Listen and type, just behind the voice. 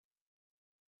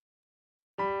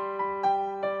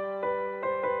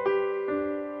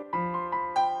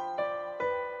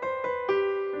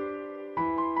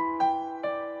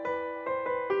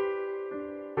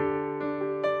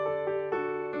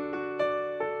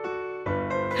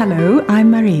Hello,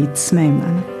 I'm Mariet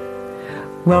Snyman.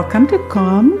 Welcome to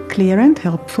Calm, Clear and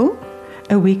Helpful,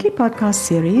 a weekly podcast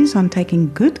series on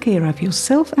taking good care of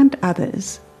yourself and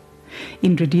others,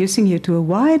 introducing you to a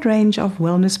wide range of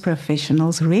wellness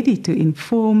professionals ready to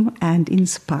inform and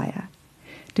inspire.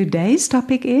 Today's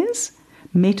topic is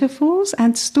metaphors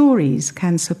and stories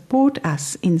can support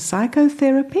us in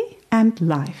psychotherapy and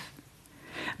life.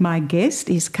 My guest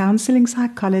is counseling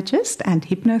psychologist and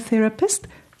hypnotherapist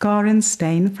Karen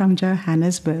Steyn from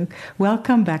Johannesburg.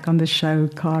 Welcome back on the show,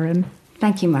 Karen.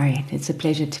 Thank you, Mariet. It's a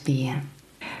pleasure to be here.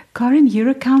 Karen, you're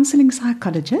a counseling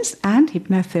psychologist and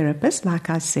hypnotherapist,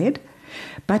 like I said,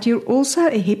 but you're also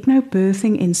a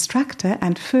hypnobirthing instructor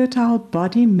and fertile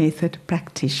body method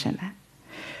practitioner.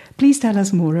 Please tell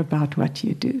us more about what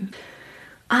you do.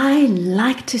 I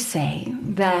like to say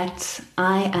that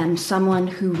I am someone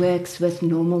who works with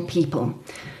normal people.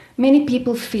 Many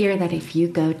people fear that if you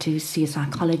go to see a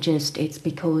psychologist, it's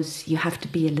because you have to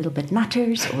be a little bit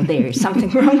nutters, or there's something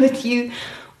wrong with you,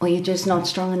 or you're just not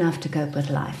strong enough to cope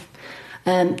with life.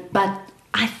 But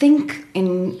I think,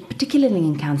 particularly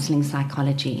in counseling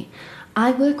psychology,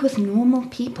 I work with normal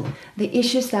people. The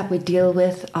issues that we deal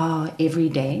with are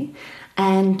everyday,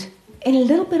 and in a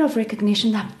little bit of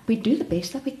recognition that we do the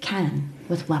best that we can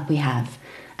with what we have.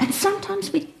 And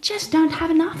sometimes we just don't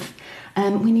have enough.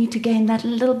 We need to gain that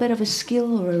little bit of a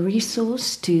skill or a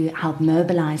resource to help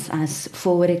mobilize us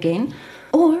forward again.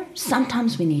 Or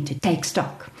sometimes we need to take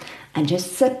stock and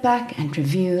just sit back and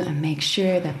review and make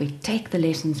sure that we take the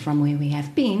lessons from where we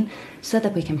have been so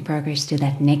that we can progress to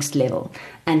that next level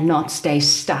and not stay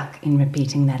stuck in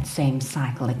repeating that same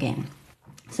cycle again.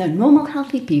 So normal,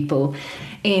 healthy people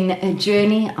in a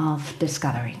journey of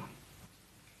discovery.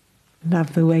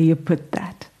 Love the way you put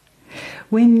that.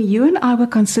 When you and I were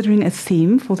considering a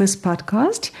theme for this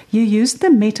podcast, you used the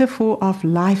metaphor of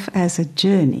life as a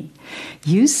journey.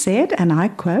 You said, and I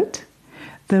quote,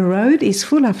 "The road is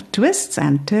full of twists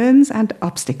and turns and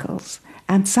obstacles,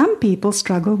 and some people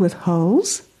struggle with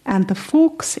holes and the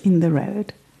forks in the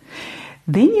road."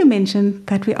 Then you mentioned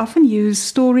that we often use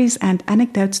stories and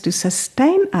anecdotes to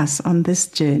sustain us on this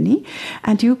journey,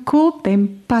 and you called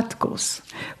them padkos,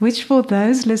 which for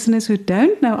those listeners who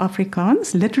don't know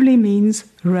Afrikaans literally means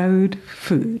road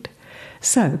food.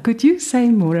 So, could you say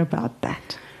more about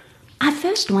that? I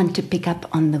first want to pick up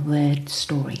on the word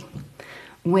story,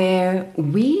 where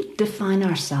we define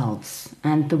ourselves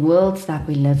and the worlds that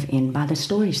we live in by the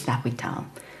stories that we tell.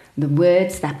 The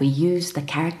words that we use, the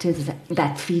characters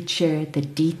that feature, the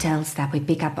details that we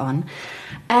pick up on.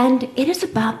 And it is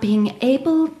about being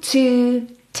able to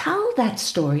tell that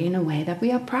story in a way that we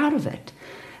are proud of it.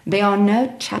 There are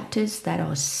no chapters that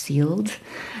are sealed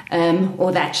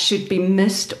or that should be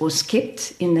missed or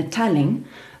skipped in the telling,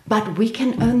 but we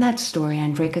can own that story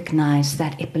and recognize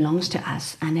that it belongs to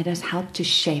us and it has helped to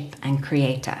shape and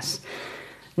create us.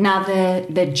 Now,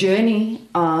 the journey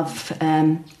of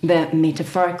the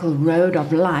metaphorical road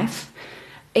of life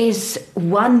is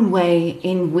one way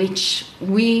in which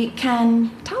we can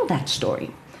tell that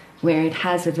story, where it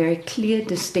has a very clear,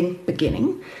 distinct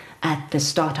beginning at the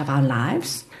start of our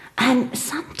lives. And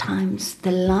sometimes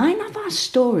the line of our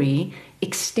story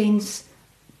extends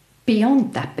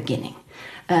beyond that beginning.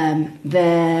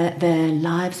 The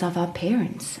lives of our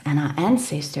parents and our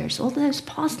ancestors, all those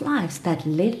past lives that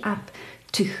led up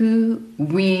to who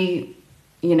we,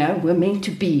 were meant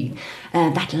to be,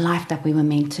 that life that we were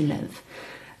meant to live.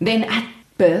 Then at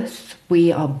birth,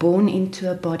 we are born into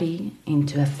a body,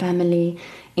 into a family,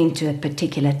 into a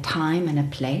particular time and a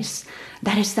place.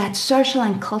 That is that social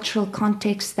and cultural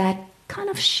context that kind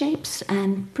of shapes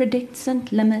and predicts and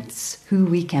limits who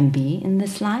we can be in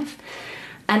this life.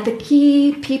 And the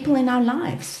key people in our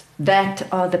lives that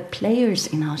are the players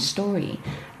in our story,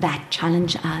 that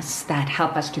challenge us, that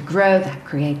help us to grow, that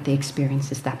create the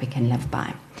experiences that we can live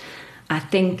by. I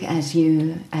think as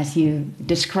you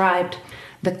described,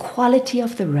 the quality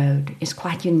of the road is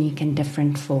quite unique and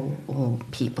different for all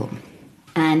people.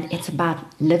 And it's about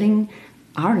living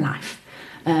our life,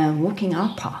 walking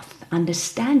our path,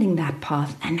 understanding that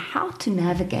path and how to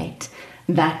navigate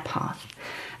that path.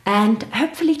 And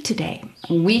hopefully today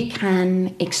we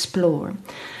can explore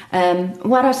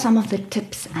what are some of the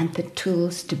tips and the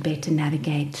tools to better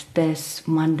navigate this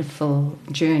wonderful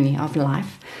journey of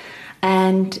life.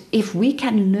 And if we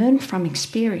can learn from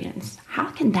experience,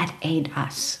 how can that aid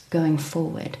us going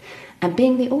forward and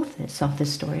being the authors of the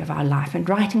story of our life and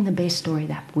writing the best story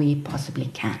that we possibly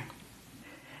can?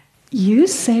 You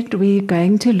said we're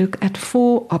going to look at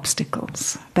 4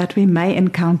 obstacles that we may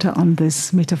encounter on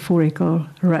this metaphorical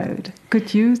road.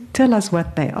 Could you tell us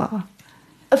what they are?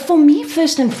 For me,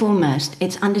 first and foremost,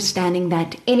 it's understanding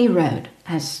that any road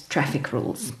has traffic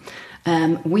rules.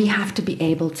 We have to be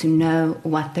able to know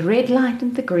what the red light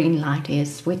and the green light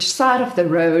is, which side of the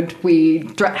road we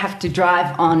have to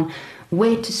drive on,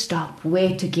 where to stop,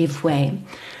 where to give way.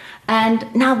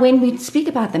 And now when we speak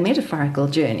about the metaphorical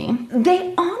journey,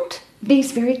 there aren't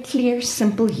these very clear,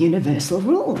 simple, universal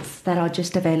rules that are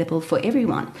just available for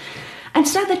everyone. And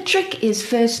so the trick is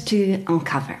first to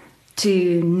uncover,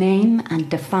 to name and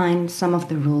define some of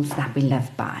the rules that we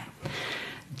live by.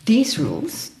 These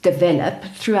rules develop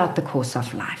throughout the course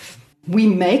of life. We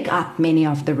make up many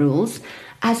of the rules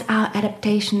as our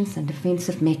adaptations and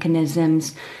defensive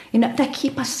mechanisms, that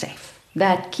keep us safe,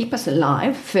 that keep us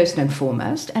alive, first and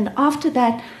foremost. And after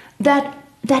that,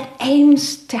 that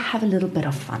aims to have a little bit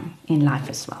of fun in life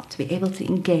as well, to be able to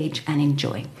engage and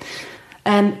enjoy.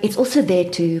 It's also there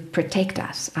to protect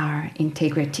us, our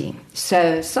integrity.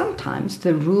 So sometimes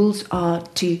the rules are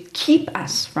to keep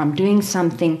us from doing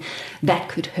something that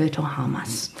could hurt or harm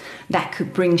us, that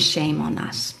could bring shame on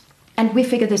us. And we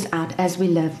figure this out as we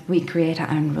live. We create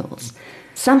our own rules.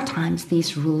 Sometimes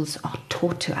these rules are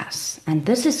taught to us. And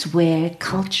this is where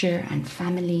culture and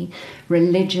family,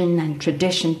 religion and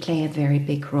tradition play a very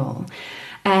big role.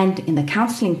 And in the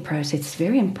counseling process, it's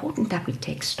very important that we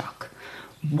take stock.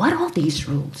 What are these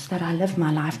rules that I live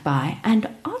my life by, and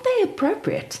are they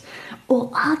appropriate or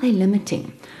are they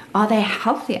limiting? Are they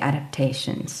healthy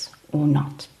adaptations or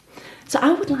not? So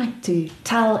I would like to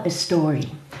tell a story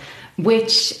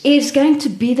which is going to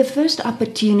be the first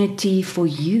opportunity for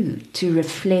you to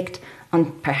reflect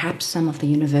on perhaps some of the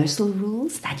universal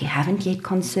rules that you haven't yet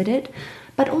considered,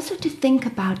 but also to think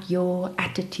about your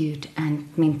attitude and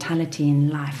mentality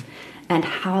in life and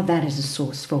how that is a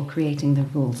source for creating the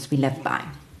rules we live by.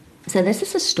 So this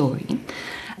is a story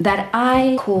that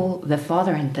I call The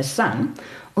Father and the Son,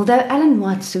 although Alan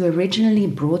Watts, who originally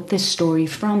brought this story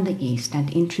from the East and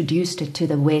introduced it to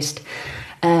the West,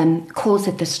 calls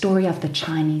it the story of the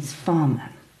Chinese farmer.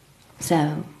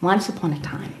 So once upon a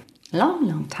time,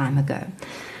 long time ago,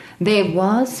 there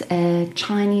was a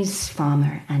Chinese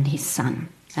farmer and his son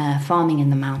farming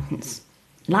in the mountains.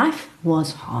 Life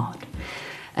was hard.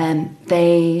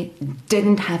 They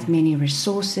didn't have many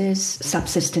resources,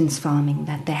 subsistence farming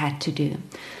that they had to do.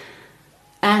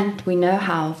 And we know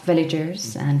how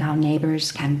villagers and our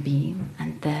neighbors can be,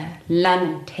 and the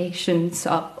lamentations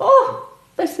of,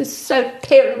 this is so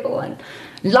terrible, and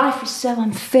life is so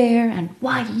unfair, and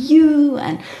why you,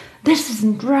 and this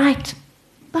isn't right.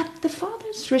 But the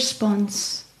father's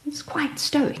response is quite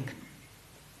stoic.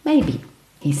 Maybe,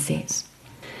 he says.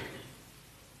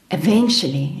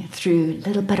 Eventually, through a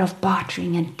little bit of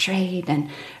bartering and trade and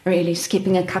really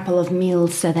skipping a couple of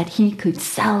meals so that he could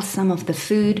sell some of the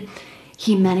food,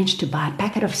 he managed to buy a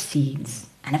packet of seeds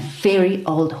and a very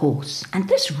old horse. And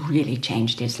this really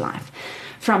changed his life.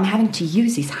 From having to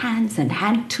use his hands and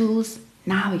hand tools,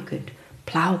 now he could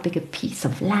plow a bigger piece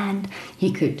of land,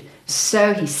 he could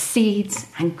sow his seeds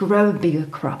and grow a bigger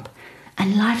crop.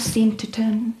 And life seemed to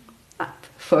turn up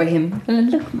for him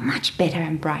and look much better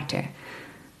and brighter.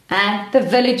 And the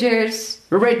villagers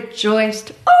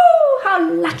rejoiced. Oh,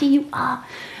 how lucky you are.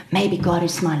 Maybe God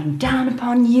is smiling down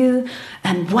upon you.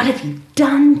 And what have you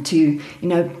done to,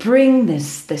 bring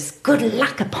this good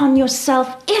luck upon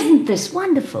yourself? Isn't this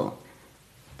wonderful?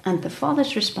 And the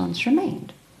father's response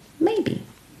remained, maybe.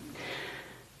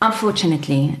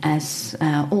 Unfortunately, as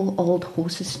all old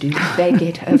horses do, they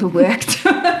get overworked.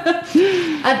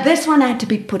 This one had to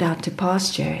be put out to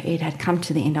pasture. It had come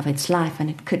to the end of its life, and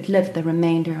it could live the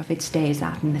remainder of its days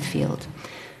out in the field.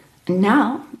 And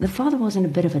now the father was in a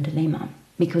bit of a dilemma,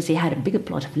 because he had a bigger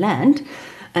plot of land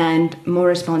and more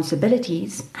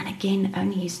responsibilities, and again,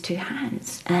 only his two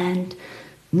hands, and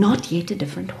not yet a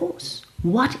different horse.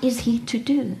 What is he to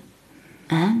do?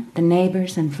 And the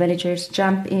neighbors and villagers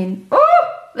jump in.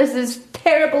 Oh, this is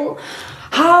terrible.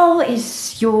 How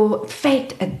is your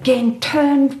fate again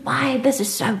turned? Why, this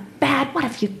is so bad. What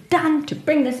have you done to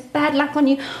bring this bad luck on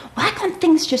you? Why can't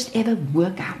things just ever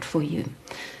work out for you?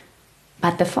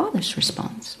 But the father's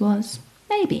response was,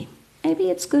 maybe.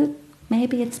 Maybe it's good.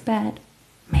 Maybe it's bad.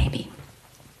 Maybe.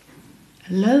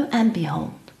 Lo and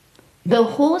behold, the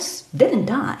horse didn't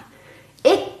die.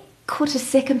 It caught a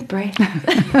second breath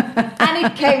and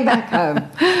it came back home.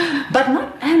 But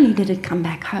not only did it come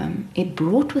back home, it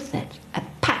brought with it a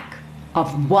pack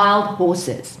of wild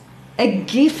horses, a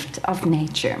gift of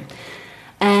nature.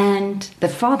 And the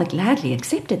father gladly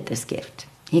accepted this gift.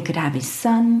 He could have his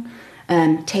son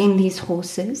tame these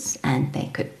horses, and they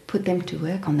could put them to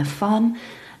work on the farm,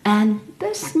 and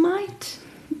this might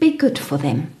be good for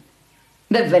them.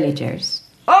 The villagers,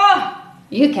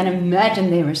 You can imagine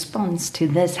their response to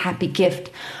this happy gift.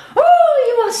 Oh,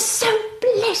 you are so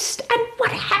blessed, and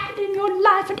what happened in your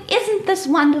life, and isn't this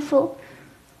wonderful?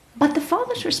 But the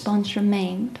father's response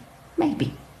remained,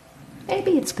 maybe.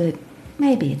 Maybe it's good,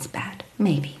 maybe it's bad,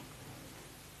 maybe.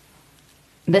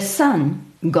 The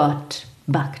son got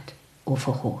bucked off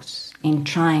a horse in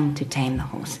trying to tame the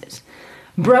horses,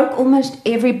 broke almost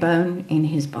every bone in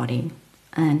his body,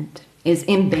 and is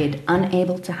in bed,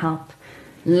 unable to help.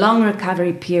 Long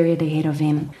recovery period ahead of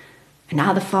him. And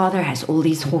now the father has all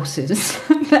these horses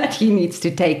that he needs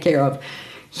to take care of.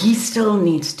 He still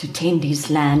needs to tend his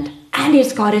land, and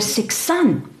he's got a sick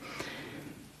son.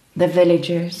 The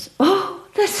villagers, oh,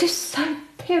 this is so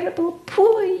terrible,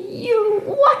 poor you,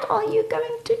 what are you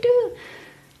going to do?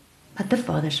 But the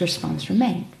father's response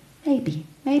remained, maybe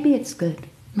it's good,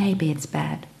 maybe it's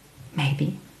bad,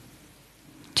 maybe.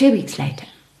 2 weeks later,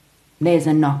 there's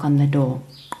a knock on the door.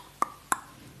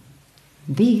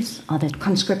 These are the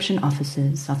conscription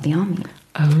officers of the army.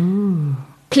 Oh.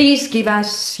 Please give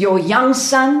us your young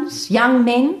sons, young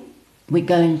men. We're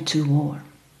going to war.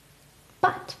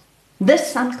 But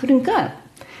this son couldn't go.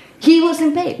 He was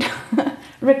in bed,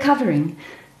 recovering,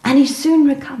 and he soon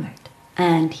recovered.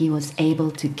 And he was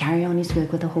able to carry on his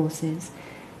work with the horses.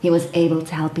 He was able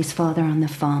to help his father on the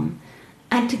farm.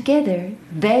 And together,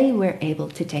 they were able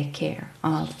to take care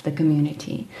of the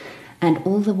community and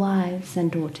all the wives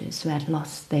and daughters who had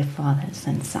lost their fathers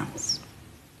and sons.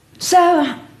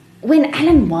 So, when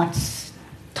Alan Watts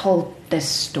told this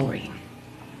story,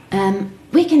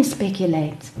 we can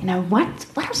speculate, what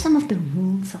are some of the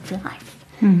rules of life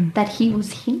that he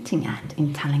was hinting at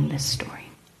in telling this story?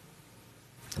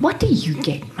 What do you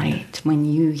get, Mariette, when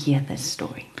you hear this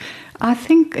story? I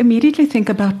immediately think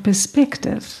about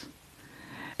perspective.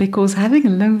 Because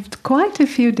having lived quite a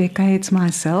few decades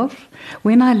myself,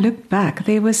 when I look back,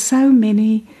 there were so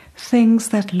many things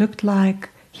that looked like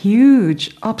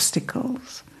huge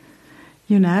obstacles,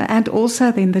 and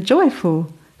also then the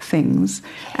joyful things,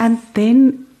 and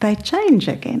then they change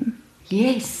again.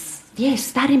 Yes,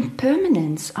 that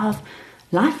impermanence of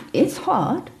life is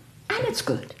hard and it's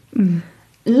good.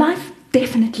 Life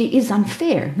definitely is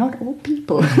unfair. Not all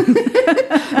people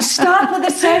start with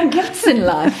the same gifts in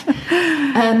life.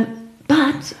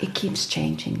 But it keeps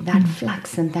changing, that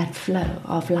flux and that flow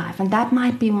of life. And that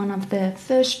might be one of the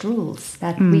first rules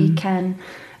that we can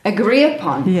agree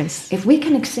upon. Yes. If we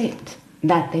can accept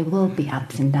that there will be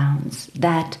ups and downs,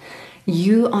 that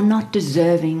you are not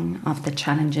deserving of the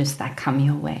challenges that come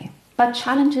your way. But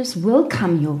challenges will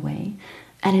come your way,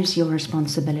 and it's your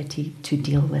responsibility to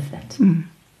deal with it.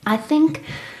 I think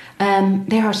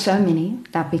there are so many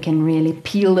that we can really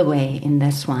peel away in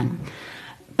this one.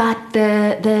 But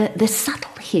the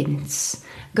subtle hints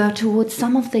go towards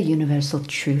some of the universal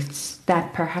truths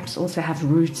that perhaps also have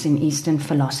roots in Eastern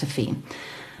philosophy.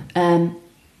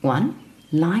 One,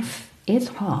 life is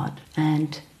hard,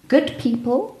 and good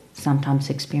people sometimes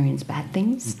experience bad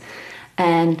things,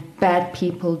 and bad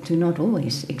people do not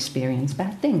always experience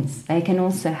bad things. They can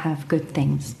also have good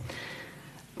things.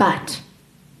 But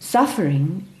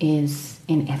suffering is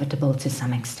inevitable to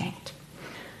some extent.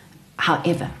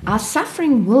 However, our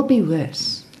suffering will be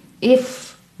worse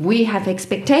if we have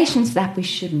expectations that we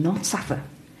should not suffer,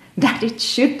 that it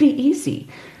should be easy,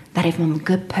 that if I'm a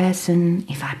good person,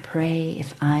 if I pray,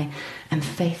 if I am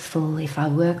faithful, if I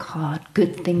work hard,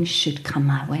 good things should come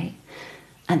my way.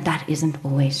 And that isn't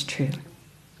always true.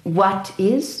 What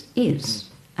is,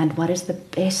 and what is the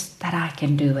best that I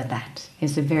can do with that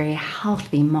is a very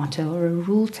healthy motto or a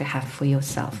rule to have for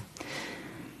yourself.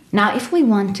 Now, if we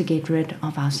want to get rid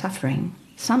of our suffering,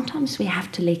 sometimes we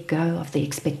have to let go of the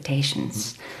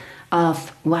expectations of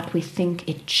what we think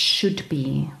it should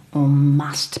be or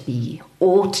must be,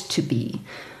 ought to be.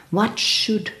 What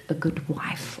should a good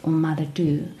wife or mother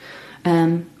do?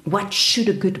 What should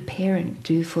a good parent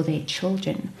do for their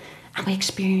children? And we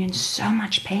experience so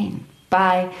much pain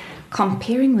by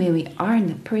comparing where we are in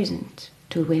the present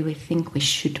to where we think we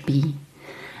should be.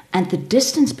 And the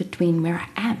distance between where I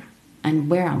am and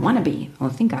where I want to be or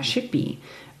think I should be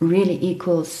really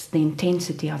equals the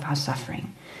intensity of our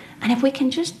suffering. And if we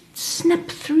can just snip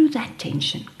through that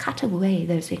tension, cut away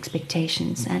those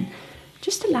expectations and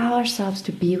just allow ourselves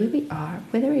to be where we are,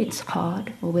 whether it's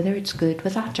hard or whether it's good,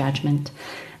 without judgment.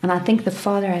 And I think the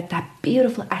Father had that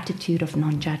beautiful attitude of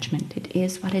non-judgment. It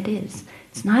is what it is.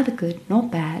 It's neither good nor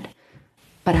bad,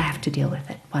 but I have to deal with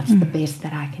it. What's the best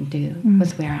that I can do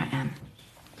with where I am?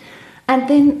 And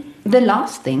then the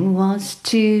last thing was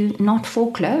to not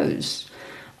foreclose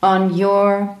on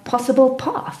your possible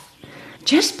path.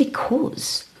 Just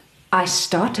because I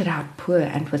started out poor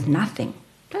and with nothing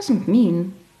doesn't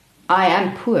mean I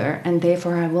am poor and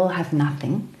therefore I will have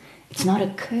nothing. It's not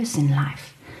a curse in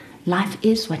life. Life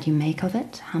is what you make of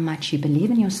it, how much you believe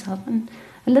in yourself, and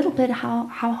a little bit how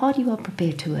hard you are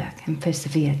prepared to work and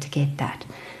persevere to get that.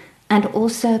 And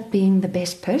also being the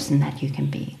best person that you can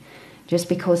be. Just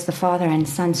because the father and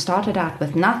son started out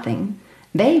with nothing,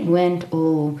 they weren't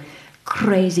all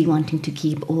crazy wanting to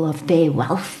keep all of their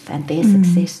wealth and their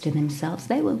success to themselves.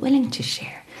 They were willing to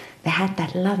share. They had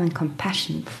that love and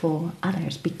compassion for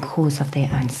others because of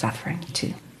their own suffering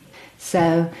too.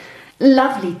 So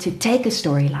lovely to take a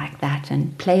story like that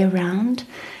and play around.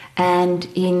 And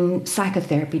in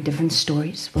psychotherapy, different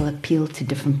stories will appeal to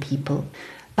different people.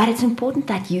 But it's important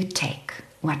that you take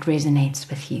what resonates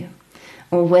with you,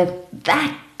 or with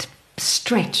that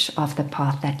stretch of the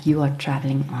path that you are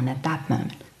traveling on at that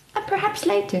moment. And perhaps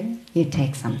later you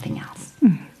take something else.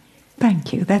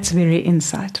 Thank you. That's very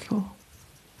insightful.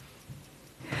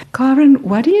 Karen,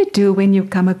 what do you do when you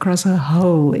come across a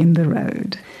hole in the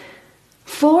road?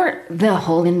 For the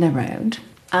hole in the road,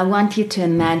 I want you to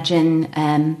imagine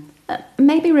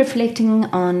maybe reflecting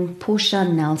on Portia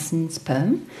Nelson's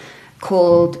poem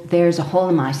called There's a Hole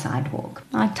in My Sidewalk.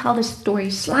 I tell the story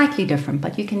slightly different,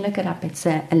 but you can look it up. It's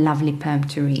a lovely poem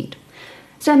to read.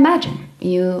 So imagine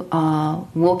you are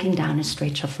walking down a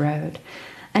stretch of road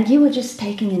and you are just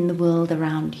taking in the world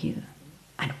around you.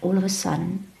 And all of a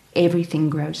sudden, everything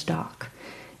grows dark.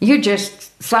 You're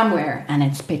just somewhere and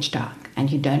it's pitch dark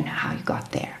and you don't know how you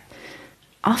got there.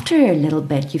 After a little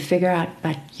bit, you figure out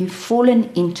that you've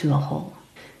fallen into a hole.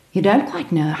 You don't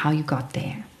quite know how you got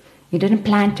there. You didn't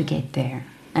plan to get there,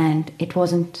 and it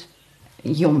wasn't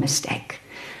your mistake.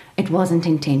 It wasn't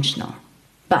intentional.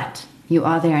 But you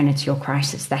are there and it's your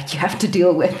crisis that you have to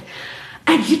deal with.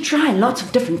 And you try lots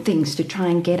of different things to try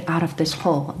and get out of this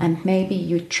hole. And maybe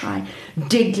you try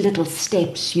dig little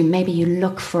steps. Maybe you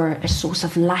look for a source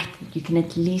of light. You can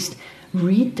at least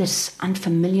read this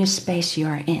unfamiliar space you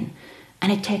are in.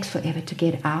 And it takes forever to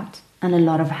get out, and a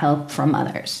lot of help from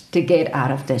others to get out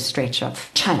of this stretch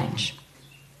of challenge.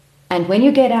 And when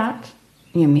you get out,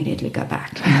 you immediately go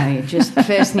back. You just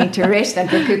first need to rest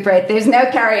and recuperate. There's no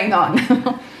carrying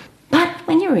on. But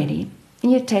when you're ready,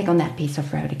 you take on that piece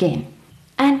of road again.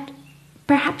 And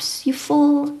perhaps you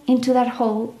fall into that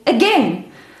hole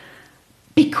again.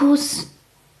 Because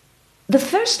the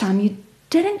first time you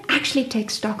didn't actually take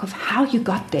stock of how you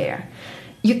got there.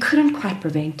 You couldn't quite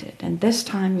prevent it, and this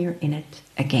time you're in it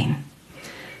again.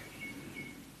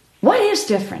 What is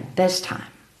different this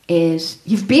time is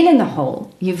you've been in the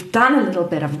hole, you've done a little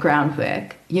bit of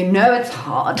groundwork, you know it's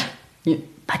hard,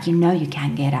 but you know you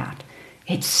can get out.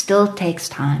 It still takes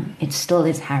time, it still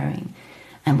is harrowing.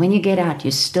 And when you get out, you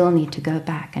still need to go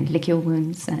back and lick your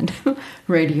wounds and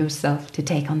ready yourself to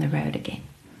take on the road again.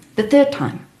 The third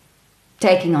time,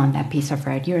 taking on that piece of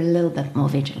road, you're a little bit more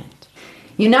vigilant.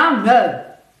 You now know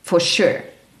for sure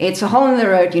it's a hole in the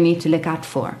road you need to look out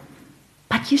for.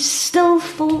 But you still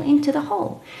fall into the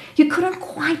hole. You couldn't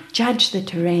quite judge the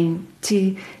terrain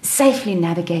to safely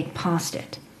navigate past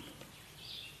it.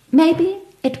 Maybe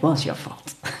it was your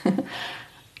fault.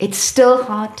 It's still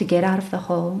hard to get out of the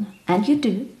hole, and you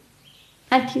do.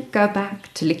 And you go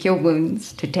back to lick your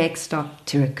wounds, to take stock,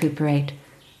 to recuperate,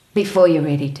 before you're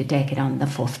ready to take it on the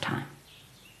fourth time.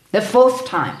 The fourth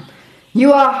time,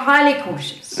 you are highly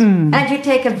cautious, and you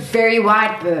take a very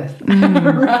wide berth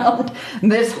around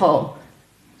this hole,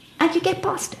 and you get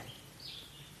past it.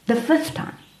 The fifth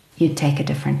time, you take a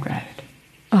different road.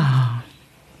 Ah.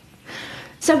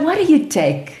 So what do you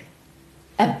take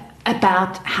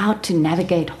about how to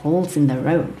navigate holes in the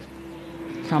road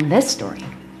from this story?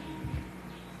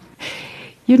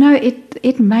 You know,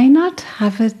 it may not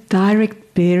have a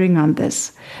direct bearing on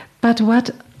this, but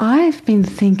what I've been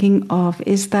thinking of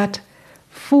is that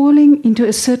falling into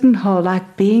a certain hole,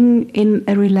 like being in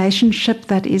a relationship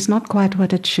that is not quite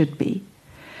what it should be,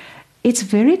 it's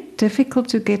very difficult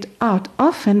to get out,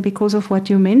 often because of what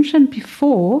you mentioned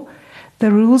before, the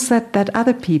rules that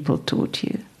other people taught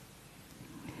you.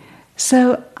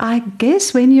 So I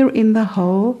guess when you're in the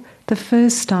hole the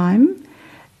first time,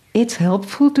 it's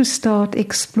helpful to start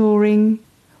exploring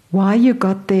why you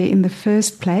got there in the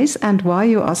first place and why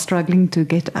you are struggling to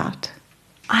get out.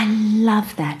 I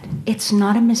love that. It's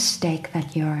not a mistake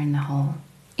that you're in the hole.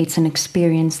 It's an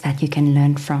experience that you can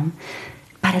learn from,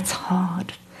 but it's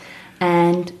hard.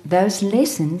 And those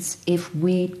lessons, if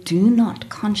we do not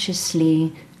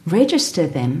consciously register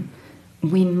them,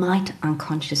 we might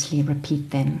unconsciously repeat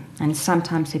them. And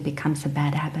sometimes it becomes a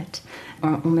bad habit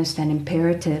or almost an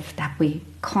imperative that we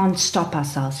can't stop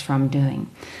ourselves from doing.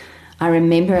 I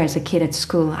remember as a kid at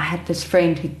school, I had this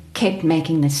friend who kept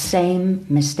making the same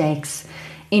mistakes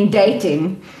in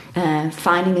dating,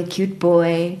 finding a cute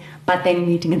boy, but then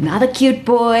meeting another cute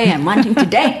boy and wanting to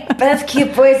date both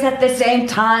cute boys at the same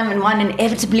time, and one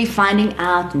inevitably finding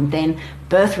out, and then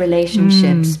both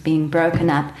relationships being broken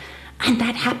up. And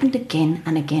that happened again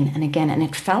and again and again. And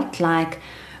it felt like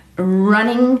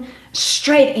running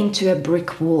straight into a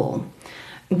brick wall.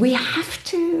 We have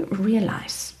to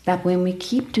realize that when we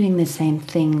keep doing the same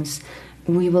things,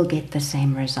 we will get the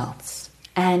same results.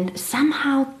 And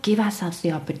somehow give ourselves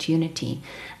the opportunity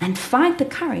and find the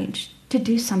courage to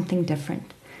do something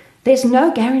different. There's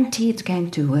no guarantee it's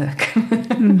going to work,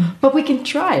 but we can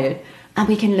try it, and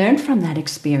we can learn from that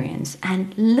experience,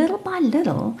 and little by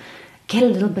little get a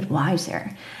little bit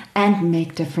wiser and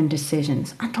make different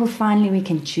decisions until finally we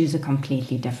can choose a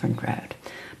completely different road.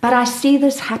 But I see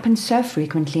this happen so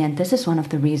frequently, and this is one of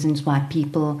the reasons why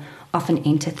people often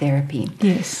enter therapy.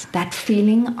 Yes. That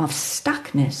feeling of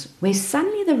stuckness where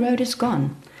suddenly the road is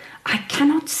gone. I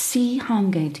cannot see how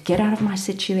I'm going to get out of my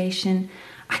situation.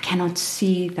 I cannot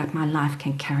see that my life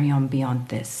can carry on beyond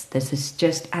this. This is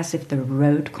just as if the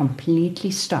road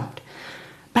completely stopped.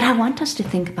 But I want us to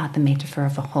think about the metaphor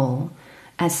of a hole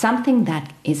as something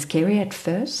that is scary at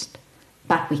first,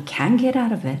 but we can get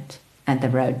out of it. And the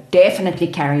road definitely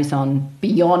carries on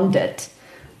beyond it.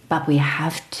 But we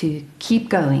have to keep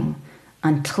going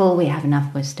until we have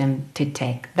enough wisdom to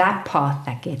take that path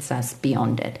that gets us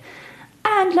beyond it.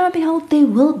 And lo and behold, there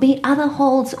will be other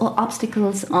holes or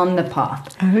obstacles on the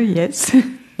path. Oh, yes.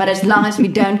 But as long as we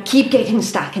don't keep getting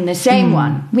stuck in the same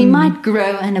one, we might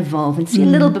grow and evolve and see a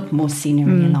little bit more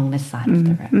scenery along the side of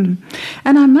the road.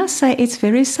 And I must say, it's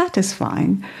very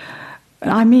satisfying.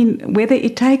 I mean, whether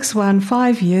it takes one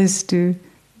 5 years to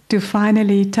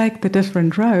finally take the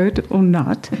different road or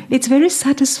not, it's very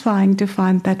satisfying to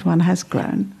find that one has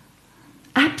grown.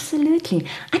 Absolutely.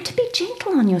 And to be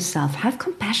gentle on yourself. Have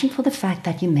compassion for the fact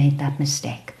that you made that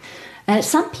mistake.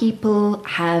 Some people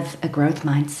have a growth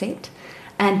mindset,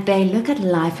 and they look at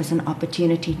life as an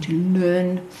opportunity to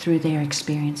learn through their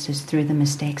experiences, through the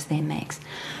mistakes they make.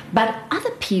 But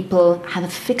other people have a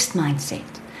fixed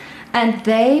mindset, and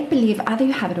they believe either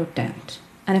you have it or don't.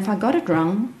 And if I got it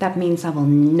wrong, that means I will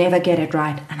never get it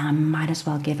right, and I might as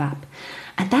well give up.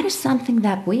 And that is something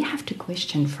that we have to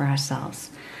question for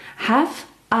ourselves. Have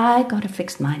I got a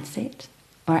fixed mindset,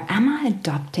 or am I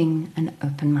adopting an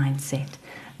open mindset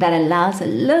that allows a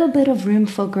little bit of room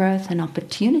for growth and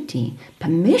opportunity,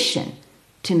 permission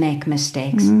to make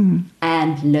mistakes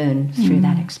and learn through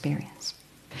that experience?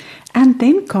 And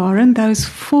then, Karen, those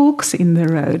forks in the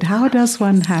road, how does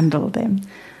one handle them?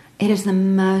 It is the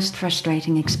most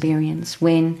frustrating experience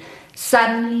when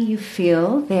suddenly you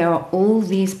feel there are all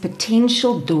these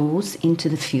potential doors into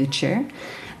the future.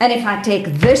 And if I take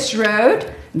this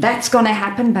road, that's going to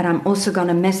happen, but I'm also going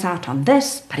to miss out on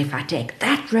this. But if I take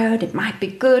that road, it might be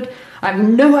good. I have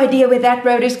no idea where that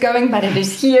road is going, but it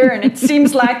is here, and it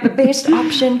seems like the best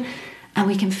option. And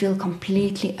we can feel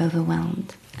completely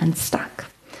overwhelmed and stuck.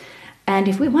 And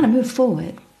if we want to move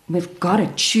forward, we've got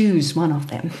to choose one of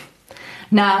them.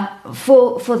 Now,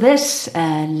 for this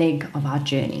leg of our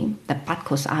journey, the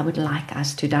padcourse I would like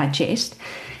us to digest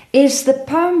is the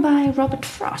poem by Robert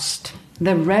Frost,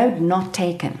 The Road Not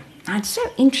Taken. Now, it's so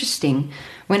interesting.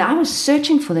 When I was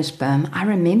searching for this poem, I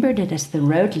remembered it as The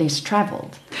Road Less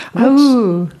Traveled,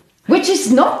 which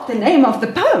is not the name of the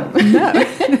poem. No.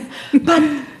 But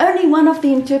only one of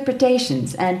the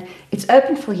interpretations, and it's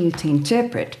open for you to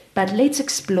interpret. But let's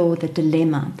explore the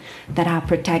dilemma that our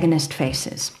protagonist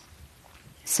faces.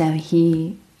 So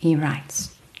he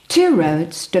writes, 2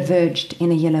 roads diverged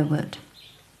in a yellow wood.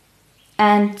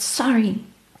 And sorry,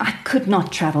 I could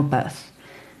not travel both.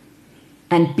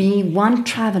 And be one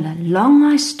traveller, long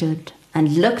I stood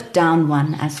and looked down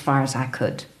one as far as I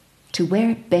could, to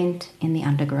where it bent in the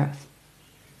undergrowth.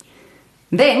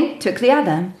 Then took the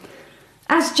other,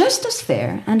 as just as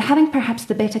fair, and having perhaps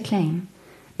the better claim,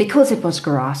 because it was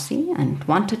grassy and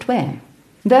wanted wear,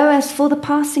 though as for the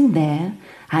passing there,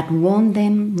 had worn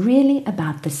them really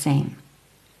about the same.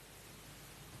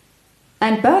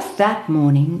 And both that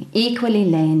morning equally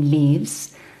lay in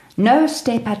leaves, no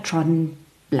step had trodden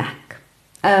black.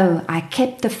 Oh, I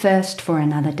kept the first for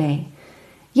another day,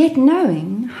 yet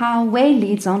knowing how way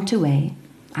leads on to way,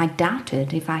 I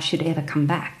doubted if I should ever come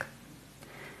back.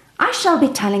 I shall be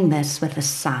telling this with a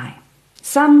sigh,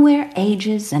 somewhere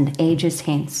ages and ages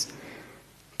hence.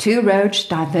 2 roads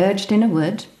diverged in a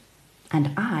wood,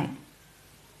 and I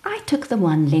took the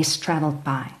one less travelled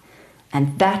by,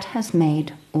 and that has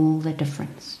made all the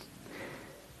difference.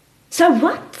 So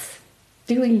what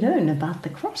do we learn about the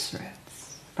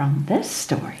crossroads from this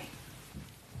story?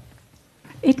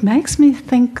 It makes me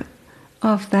think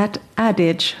of that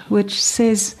adage which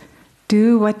says,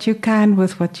 do what you can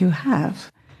with what you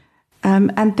have.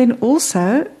 And then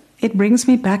also, it brings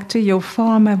me back to your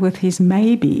farmer with his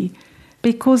maybe,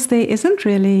 because there isn't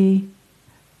really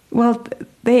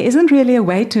a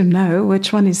way to know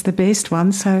which one is the best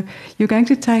one. So you're going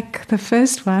to take the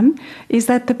first one. Is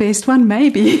that the best one?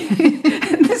 Maybe.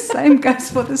 And the same goes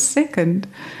for the second.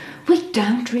 We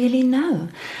don't really know.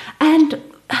 And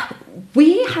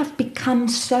we have become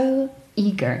so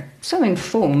eager, so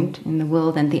informed in the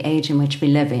world and the age in which we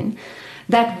live in,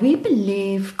 that we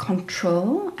believe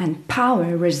control and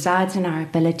power resides in our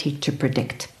ability to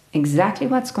predict exactly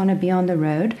what's going to be on the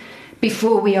road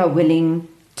before we are willing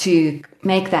to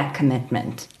make that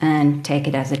commitment and take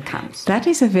it as it comes. That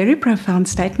is a very profound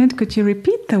statement. Could you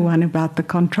repeat the one about the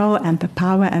control and the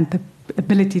power and the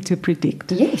ability to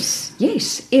predict? Yes.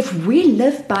 If we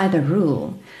live by the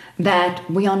rule that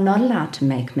we are not allowed to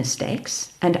make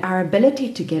mistakes and our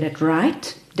ability to get it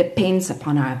right depends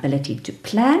upon our ability to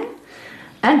plan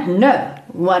and know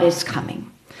what is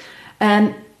coming,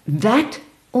 that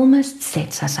almost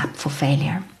sets us up for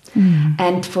failure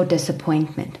and for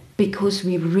disappointment, because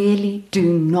we really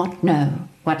do not know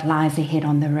what lies ahead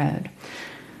on the road.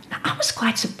 Now, I was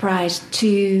quite surprised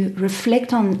to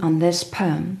reflect on this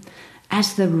poem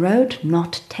as the road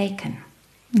not taken.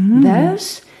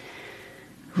 Those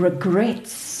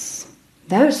regrets,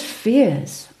 those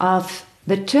fears of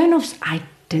the turnoffs I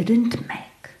didn't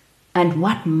make, and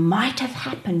what might have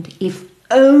happened if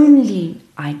only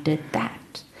I did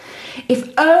that.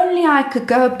 If only I could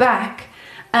go back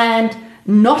and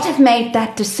not have made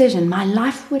that decision, my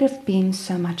life would have been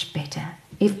so much better.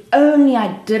 If only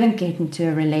I didn't get into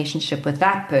a relationship with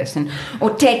that person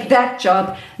or take that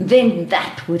job, then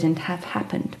that wouldn't have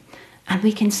happened. And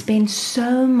we can spend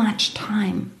so much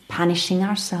time punishing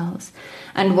ourselves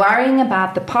and worrying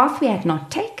about the path we had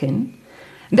not taken,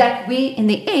 that we, in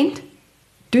the end,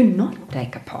 do not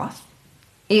take a path.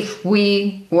 If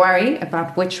we worry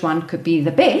about which one could be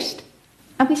the best,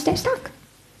 and we stay stuck.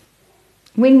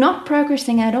 We're not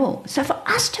progressing at all. So for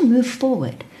us to move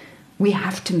forward, we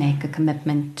have to make a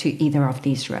commitment to either of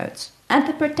these roads. And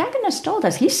the protagonist told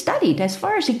us he studied as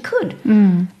far as he could.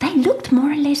 They looked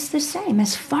more or less the same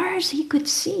as far as he could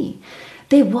see.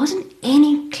 There wasn't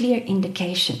any clear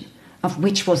indication of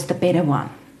which was the better one.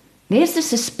 There's the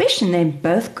suspicion they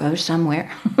both go somewhere.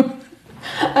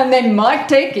 And they might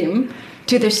take him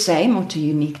to the same or to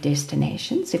unique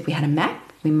destinations. If we had a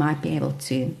map, we might be able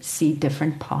to see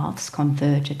different paths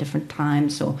converge at different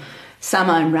times, or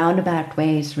somehow in roundabout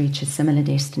ways reach a similar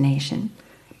destination.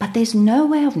 But there's no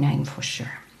way of knowing for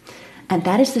sure. And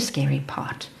that is the scary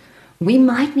part. We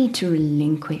might need to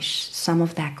relinquish some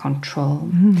of that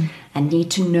control and need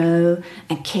to know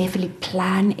and carefully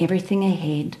plan everything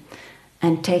ahead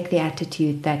and take the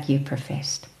attitude that you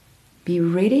professed. Be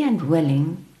ready and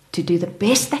willing to do the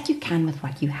best that you can with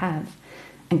what you have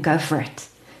and go for it.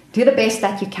 Do the best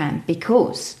that you can,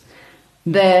 because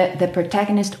the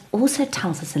protagonist also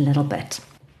tells us a little bit.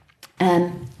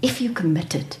 If you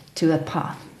committed to a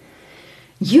path,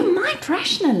 you might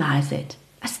rationalize it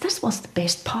as this was the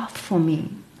best path for me.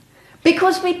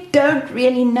 Because we don't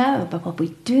really know, but what we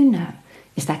do know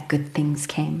is that good things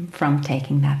came from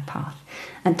taking that path.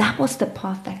 And that was the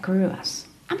path that grew us.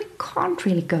 And we can't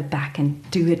really go back and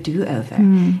do a do-over.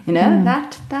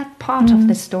 That part of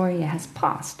the story has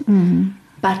passed.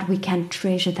 But we can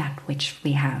treasure that which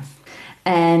we have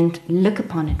and look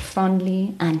upon it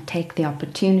fondly and take the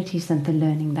opportunities and the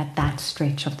learning that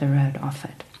stretch of the road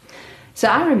offered. So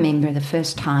I remember the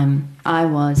first time I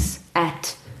was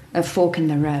at a fork in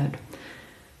the road.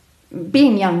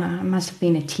 Being young, I must have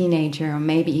been a teenager or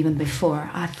maybe even before,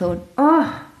 I thought,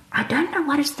 I don't know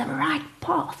what is the right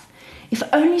path. If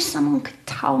only someone could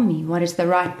tell me what is the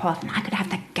right path, and I could have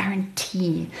that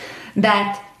guarantee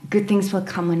that good things will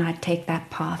come when I take that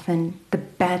path and the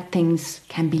bad things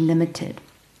can be limited.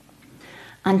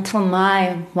 Until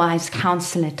my wise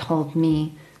counselor told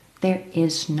me there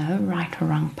is no right or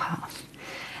wrong path.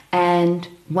 And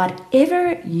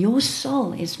whatever your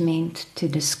soul is meant to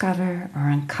discover or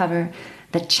uncover,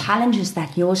 the challenges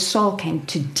that your soul came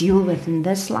to deal with in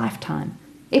this lifetime,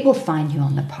 it will find you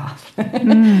on the path.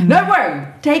 Don't worry.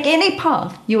 Take any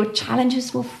path. Your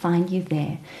challenges will find you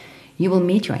there. You will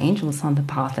meet your angels on the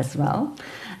path as well.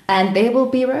 And there will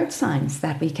be road signs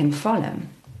that we can follow.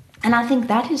 And I think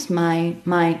that is my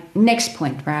next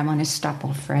point where I want to stop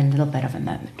off for a little bit of a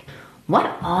moment.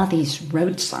 What are these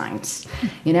road signs?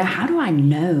 How do I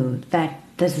know that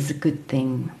this is a good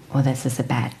thing or this is a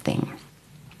bad thing?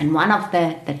 And one of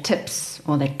the tips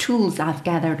or the tools I've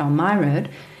gathered on my road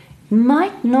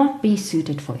might not be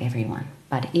suited for everyone.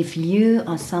 But if you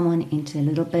are someone into a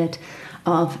little bit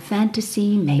of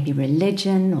fantasy, maybe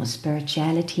religion or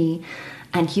spirituality,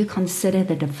 and you consider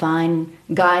the divine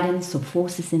guidance or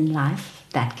forces in life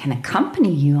that can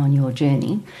accompany you on your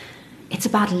journey, it's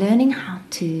about learning how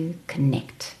to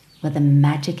connect with the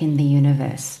magic in the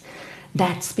universe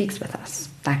that speaks with us,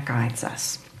 that guides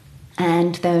us,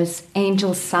 and those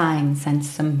angel signs and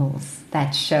symbols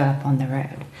that show up on the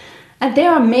road. And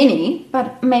there are many,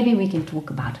 but maybe we can talk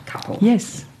about a couple.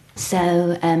 Yes.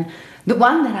 So the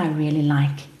one that I really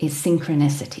like is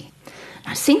synchronicity.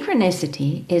 Now,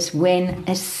 synchronicity is when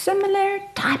a similar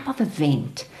type of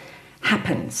event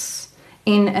happens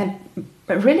in a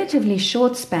relatively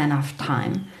short span of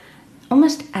time,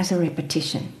 almost as a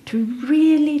repetition, to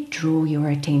really draw your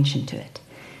attention to it.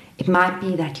 It might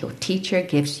be that your teacher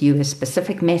gives you a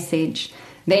specific message,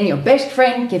 then your best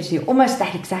friend gives you almost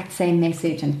that exact same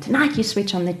message, and tonight you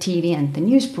switch on the TV and the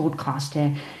news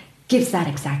broadcaster gives that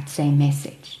exact same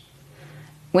message.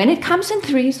 When it comes in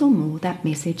threes or more, that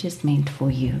message is meant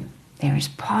for you. There is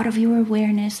part of your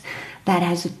awareness that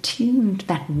has attuned,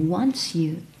 that wants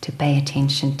you to pay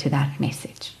attention to that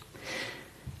message.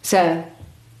 So,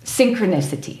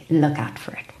 synchronicity, look out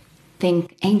for it. I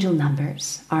think angel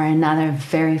numbers are another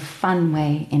very fun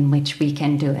way in which we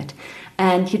can do it.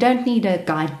 And you don't need a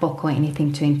guidebook or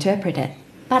anything to interpret it,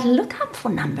 but look out for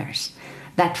numbers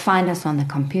that find us on the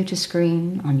computer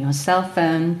screen, on your cell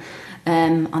phone,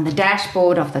 on the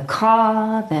dashboard of the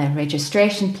car, the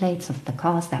registration plates of the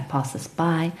cars that pass us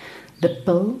by, the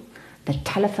bill, the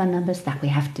telephone numbers that we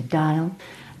have to dial,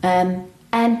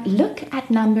 and look at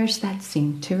numbers that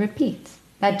seem to repeat,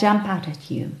 that jump out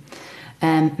at you.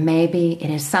 Maybe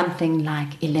it is something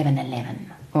like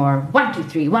 1111 or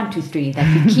 123, 123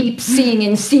 that you keep seeing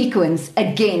in sequence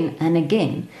again and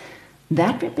again.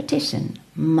 That repetition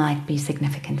might be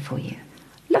significant for you.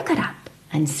 Look it up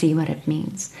and see what it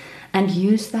means. And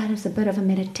use that as a bit of a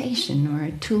meditation or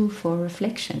a tool for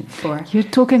reflection. You're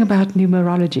talking about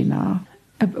numerology now,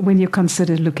 when you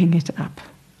consider looking it up.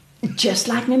 Just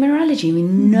like numerology, we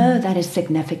know that is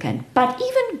significant. But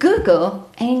even Google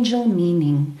angel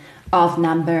meaning of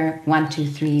number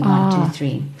 123,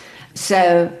 123.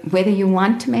 So whether you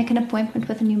want to make an appointment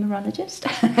with a numerologist.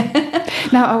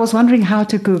 Now, I was wondering how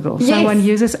to Google. Yes. Someone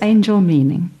uses angel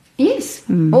meaning. Yes.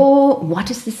 Or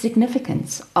what is the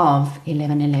significance of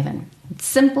 1111?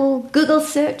 Simple Google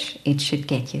search, it should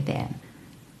get you there.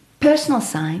 Personal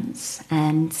signs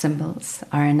and symbols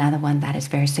are another one that is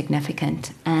very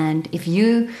significant. And if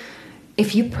you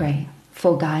pray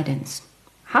for guidance,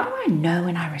 how do I know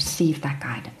when I receive that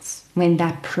guidance? When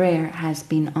that prayer has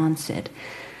been answered?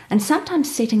 And sometimes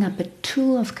setting up a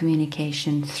tool of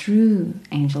communication through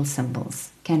angel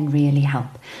symbols can really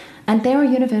help. And there are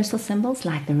universal symbols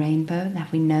like the rainbow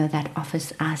that we know that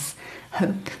offers us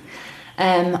hope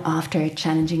after a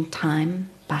challenging time.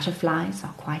 Butterflies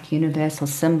are quite universal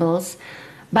symbols.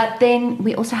 But then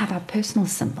we also have our personal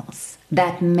symbols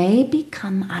that maybe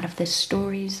come out of the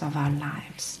stories of our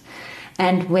lives.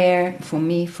 And where, for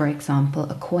me, for example,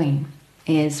 a coin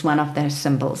is one of those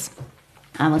symbols.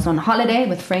 I was on holiday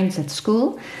with friends at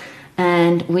school,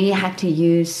 and we had to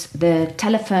use the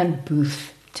telephone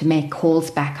booth to make calls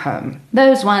back home.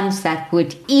 Those ones that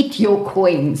would eat your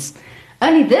coins.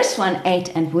 Only this one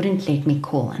ate and wouldn't let me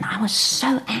call. And I was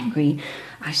so angry.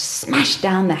 I smashed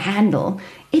down the handle.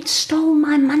 It stole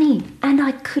my money, and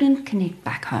I couldn't connect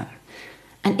back home.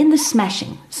 And in the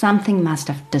smashing, something must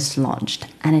have dislodged,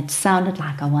 and it sounded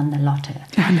like I won the lotto.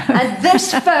 And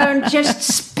this phone just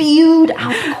spewed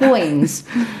out coins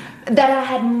that I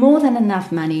had more than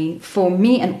enough money for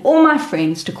me and all my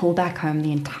friends to call back home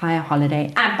the entire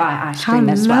holiday and buy ice cream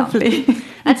as well. How lovely.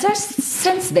 And so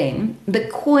since then, the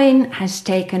coin has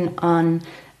taken on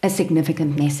a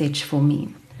significant message for me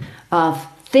of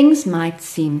things might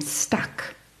seem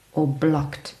stuck or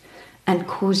blocked and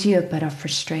cause you a bit of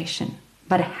frustration.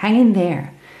 But hang in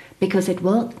there, because it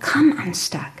will come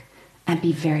unstuck and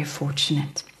be very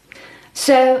fortunate.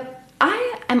 So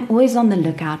I am always on the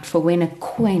lookout for when a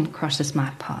coin crosses my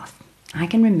path. I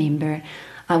can remember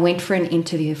I went for an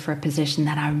interview for a position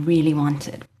that I really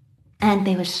wanted. And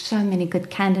there were so many good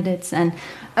candidates and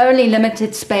only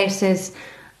limited spaces.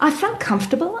 I felt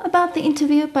comfortable about the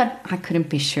interview, but I couldn't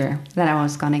be sure that I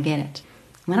was going to get it.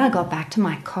 When I got back to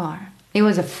my car, there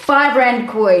was a 5 Rand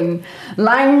coin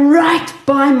lying right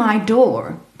by my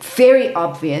door. Very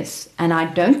obvious, and I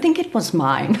don't think it was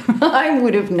mine. I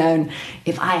would have known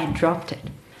if I had dropped it.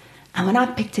 And when I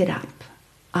picked it up,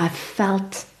 I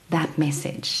felt that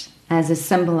message as a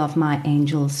symbol of my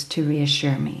angels to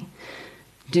reassure me.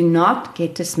 Do not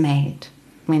get dismayed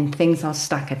when things are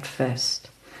stuck at first.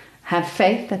 Have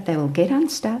faith that they will get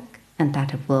unstuck and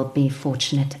that it will be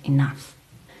fortunate enough.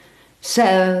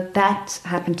 So that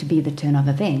happened to be the turn of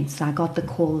events. I got the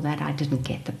call that I didn't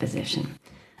get the position.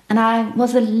 And I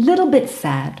was a little bit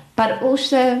sad, but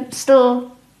also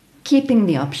still keeping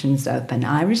the options open.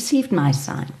 I received my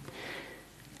sign.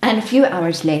 And a few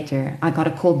hours later, I got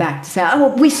a call back to say,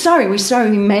 oh, we're sorry, we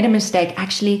made a mistake.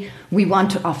 Actually, we want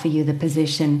to offer you the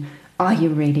position. Are you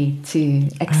ready to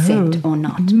accept or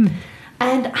not? Mm.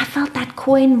 And I felt that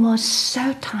coin was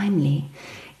so timely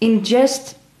in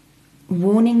just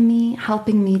warning me,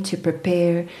 helping me to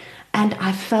prepare. And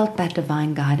I felt that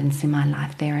divine guidance in my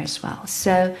life there as well.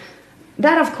 So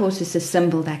that, of course, is a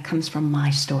symbol that comes from my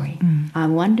story. Mm. I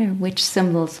wonder which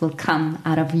symbols will come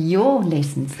out of your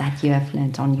lessons that you have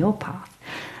learned on your path.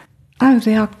 Oh,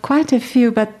 there are quite a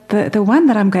few, but the one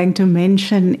that I'm going to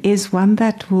mention is one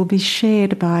that will be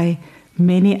shared by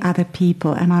many other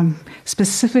people, and I'm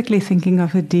specifically thinking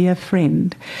of a dear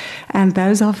friend, and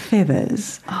those are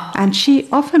feathers. Oh. And she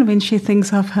often, when she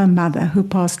thinks of her mother who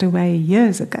passed away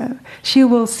years ago, she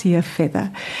will see a feather.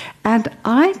 And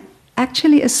I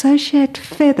actually associate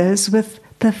feathers with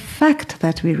the fact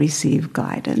that we receive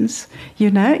guidance.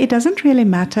 You know, it doesn't really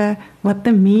matter what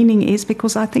the meaning is,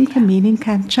 because I think the meaning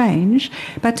can change.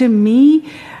 But to me,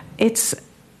 it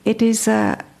is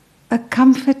a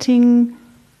comforting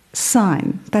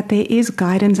sign that there is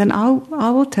guidance. And I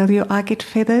will tell you, I get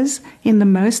feathers in the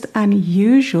most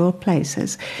unusual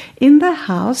places. In the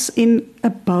house, in a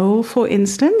bowl, for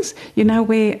instance, you know,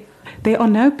 where there are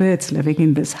no birds living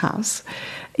in this house.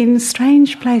 In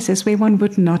strange places where one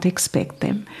would not expect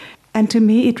them. And to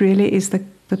me, it really is the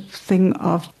thing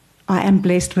of, I am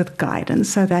blessed with guidance.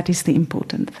 So that is the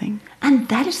important thing. And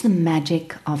that is the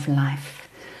magic of life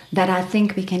that I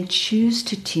think we can choose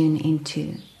to tune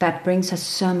into, that brings us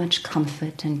so much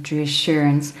comfort and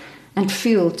reassurance and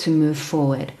fuel to move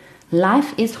forward.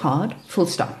 Life is hard, full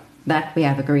stop. That we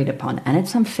have agreed upon, and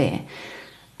it's unfair.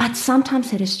 But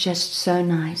sometimes it is just so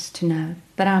nice to know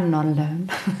that I'm not alone.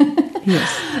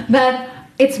 Yes. That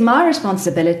it's my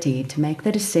responsibility to make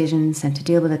the decisions and to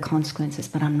deal with the consequences,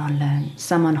 but I'm not alone.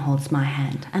 Someone holds my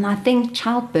hand. And I think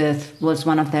childbirth was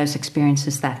one of those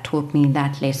experiences that taught me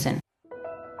that lesson.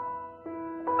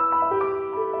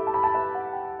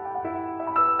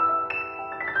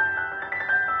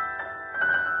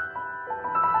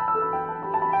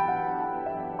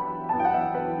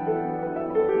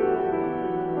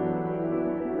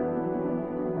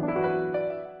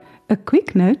 A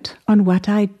quick note on what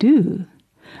I do.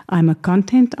 I'm a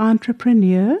content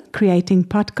entrepreneur creating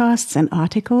podcasts and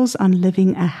articles on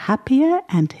living a happier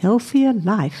and healthier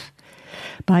life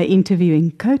by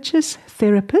interviewing coaches,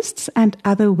 therapists, and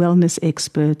other wellness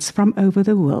experts from over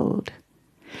the world.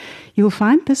 You'll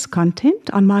find this content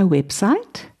on my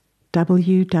website,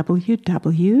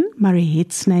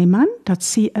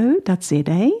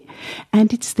 www.mariehetsneyman.co.za,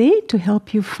 and it's there to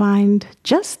help you find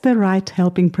just the right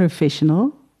helping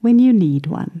professional when you need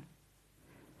one.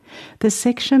 The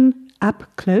section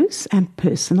Up Close and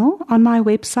Personal on my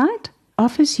website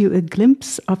offers you a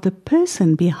glimpse of the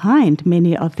person behind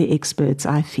many of the experts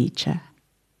I feature.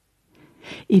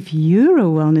 If you're a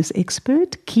wellness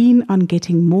expert keen on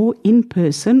getting more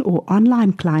in-person or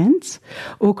online clients,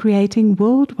 or creating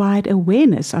worldwide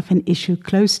awareness of an issue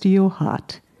close to your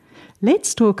heart,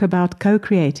 let's talk about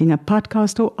co-creating a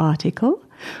podcast or article,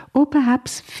 or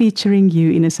perhaps featuring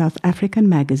you in a South African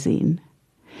magazine.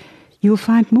 You'll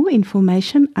find more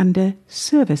information under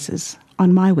Services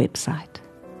on my website.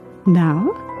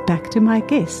 Now, back to my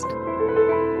guest.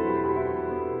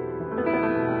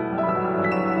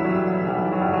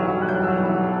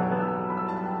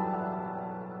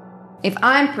 If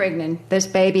I'm pregnant, this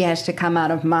baby has to come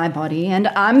out of my body, and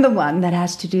I'm the one that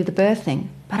has to do the birthing.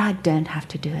 But I don't have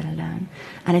to do it alone.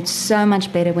 And it's so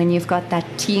much better when you've got that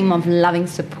team of loving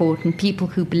support and people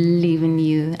who believe in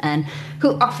you and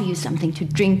who offer you something to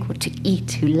drink or to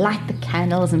eat, who light the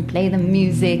candles and play the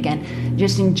music and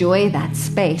just enjoy that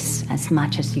space as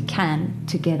much as you can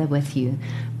together with you.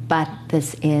 But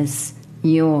this is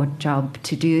your job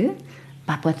to do.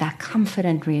 But with that comfort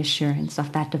and reassurance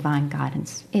of that divine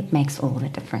guidance, it makes all the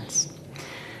difference.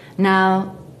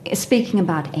 Now, speaking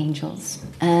about angels,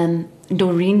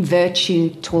 Doreen Virtue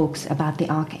talks about the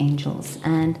archangels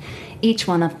and each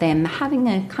one of them having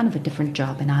a kind of a different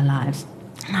job in our lives.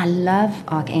 And I love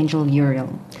Archangel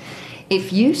Uriel.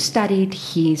 If you studied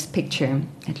his picture,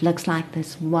 it looks like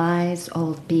this wise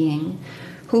old being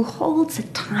who holds a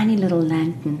tiny little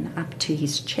lantern up to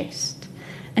his chest.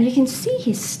 And you can see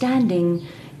he's standing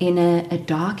in a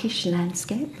darkish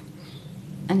landscape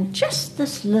and just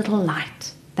this little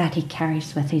light that he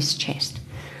carries with his chest.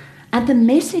 And the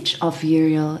message of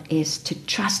Uriel is to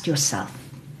trust yourself.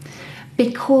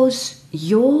 because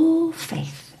your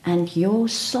faith and your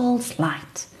soul's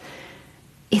light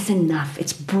is enough.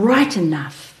 It's bright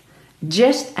enough,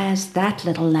 just as that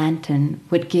little lantern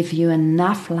would give you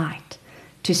enough light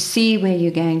to see where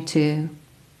you're going to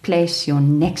place your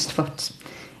next foot.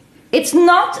 It's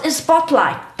not a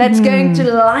spotlight that's going to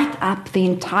light up the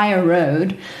entire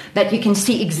road that you can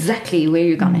see exactly where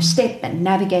you're going to step and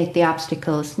navigate the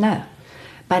obstacles. No,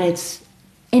 but it's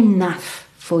enough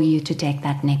for you to take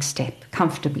that next step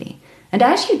comfortably. And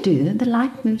as you do, the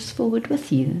light moves forward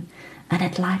with you and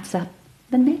it lights up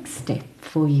the next step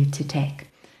for you to take.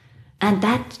 And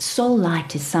that soul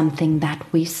light is something that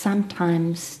we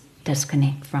sometimes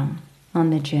disconnect from on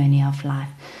the journey of life.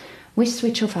 We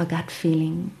switch off our gut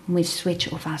feeling, we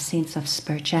switch off our sense of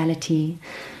spirituality,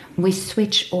 we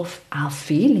switch off our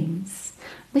feelings,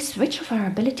 we switch off our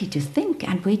ability to think,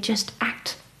 and we just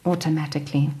act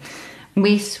automatically.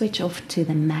 We switch off to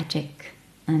the magic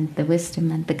and the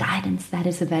wisdom and the guidance that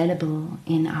is available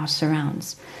in our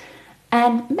surrounds.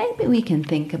 And maybe we can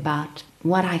think about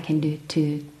what I can do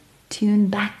to tune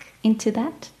back into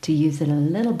that, to use it a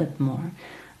little bit more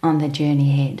on the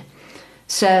journey ahead.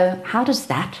 So how does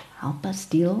that help us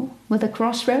deal with the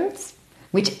crossroads?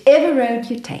 Whichever road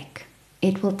you take,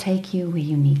 it will take you where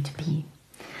you need to be.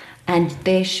 And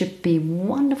there should be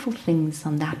wonderful things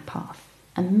on that path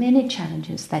and many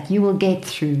challenges that you will get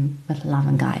through with love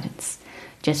and guidance.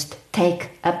 Just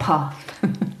take a path.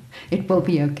 It will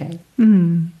be okay.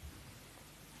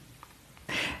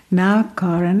 Now,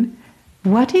 Karen,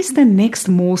 what is the next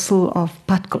morsel of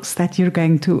patkos that you're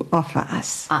going to offer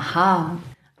us? Aha!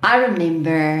 I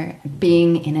remember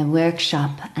being in a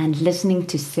workshop and listening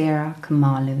to Sarah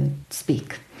Kamalu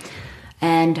speak.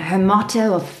 And her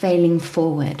motto of failing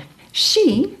forward.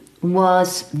 She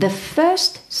was the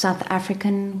first South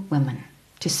African woman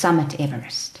to summit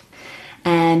Everest.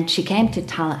 And she came to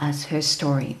tell us her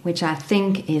story, which I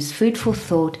think is food for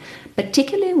thought,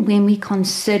 particularly when we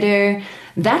consider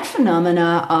that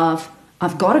phenomena of,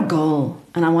 I've got a goal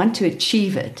and I want to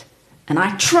achieve it. And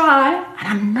I try and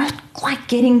I'm not quite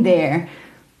getting there.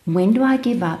 When do I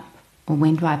give up or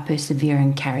when do I persevere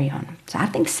and carry on? So I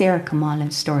think Sarah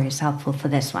Kamalu's story is helpful for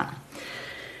this one.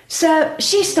 So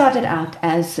she started out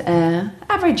as an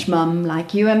average mum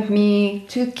like you and me,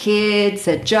 2 kids,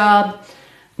 a job,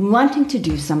 wanting to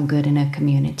do some good in her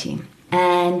community.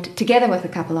 And together with a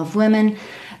couple of women,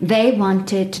 they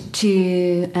wanted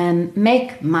to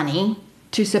make money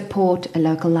to support a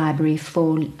local library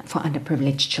for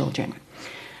underprivileged children.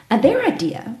 And their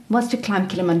idea was to climb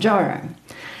Kilimanjaro.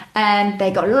 And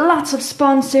they got lots of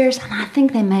sponsors, and I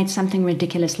think they made something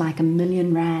ridiculous like R1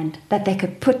 million that they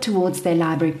could put towards their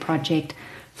library project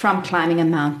from climbing a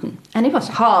mountain. And it was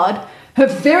hard. Her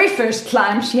very first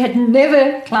climb, she had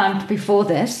never climbed before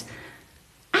this,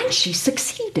 and she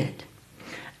succeeded.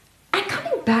 And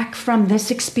coming back from this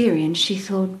experience, she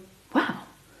thought, wow,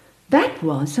 that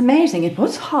was amazing. It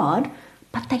was hard,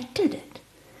 but they did it.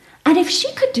 And if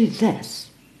she could do this,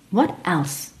 what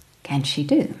else can she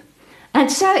do? And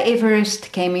so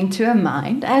Everest came into her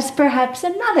mind as perhaps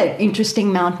another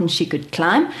interesting mountain she could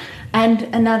climb and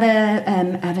another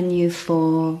avenue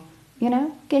for,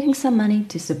 getting some money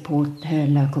to support her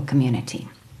local community.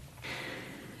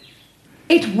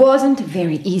 It wasn't a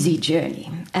very easy journey.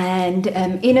 And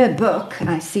in her book,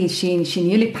 I see she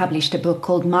newly published a book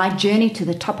called My Journey to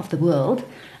the Top of the World,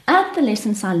 and the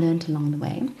lessons I learned along the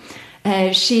way.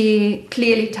 She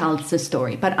clearly tells the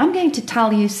story, but I'm going to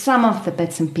tell you some of the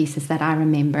bits and pieces that I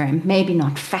remember, and maybe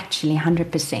not factually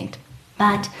 100%.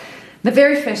 But the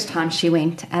very first time she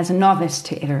went as a novice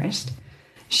to Everest,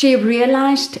 she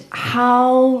realized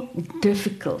how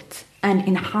difficult and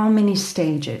in how many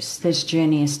stages this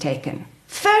journey is taken.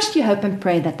 First, you hope and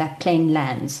pray that that plane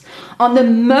lands on the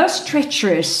most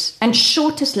treacherous and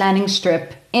shortest landing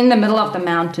strip in the middle of the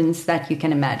mountains that you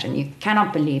can imagine. You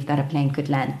cannot believe that a plane could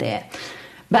land there.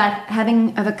 But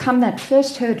having overcome that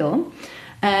first hurdle,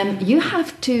 you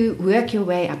have to work your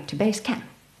way up to base camp.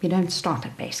 You don't start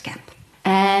at base camp.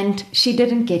 And she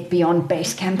didn't get beyond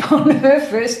base camp on her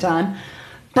first time,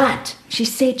 but she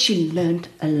said she learned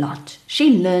a lot.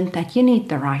 She learned that you need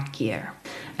the right gear.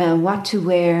 What to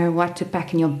wear, what to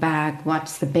pack in your bag,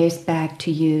 what's the best bag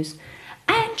to use.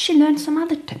 And she learned some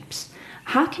other tips.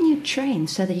 How can you train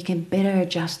so that you can better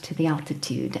adjust to the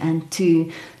altitude and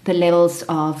to the levels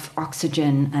of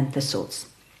oxygen and the sorts?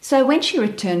 So when she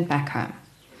returned back home,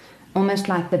 almost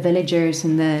like the villagers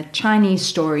in the Chinese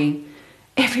story,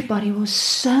 everybody was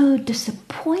so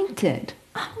disappointed.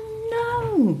 Oh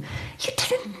no, you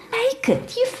didn't make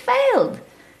it, you failed.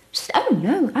 Oh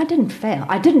no, I didn't fail.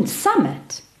 I didn't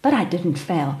summit, but I didn't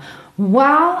fail.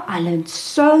 Wow, I learned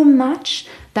so much.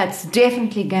 that's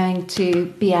definitely going to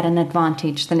be at an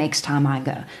advantage the next time I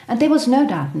go. And there was no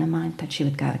doubt in her mind that she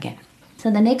would go again.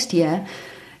 So the next year,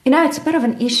 it's a bit of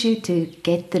an issue to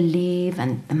get the leave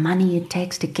and the money it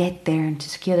takes to get there and to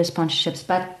secure the sponsorships,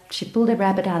 but she pulled a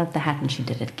rabbit out of the hat and she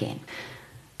did it again.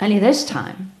 Only this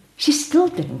time, she still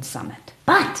didn't summit,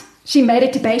 but she made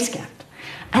it to base camp.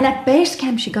 And at base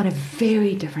camp, she got a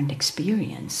very different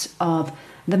experience of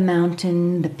the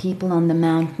mountain, the people on the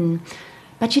mountain.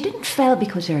 But she didn't fail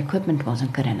because her equipment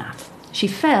wasn't good enough. She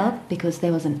failed because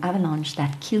there was an avalanche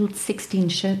that killed 16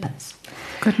 Sherpas.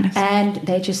 Goodness. And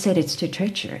they just said it's too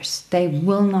treacherous. They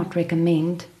will not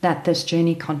recommend that this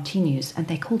journey continues. And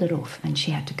they called it off, and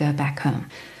she had to go back home.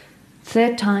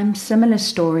 Third time, similar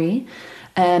story.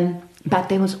 But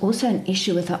there was also an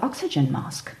issue with her oxygen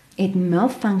mask. It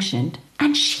malfunctioned,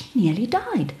 and she nearly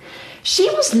died. She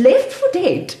was left for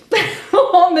dead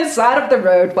on the side of the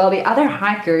road while the other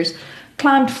hikers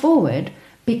climbed forward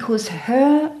because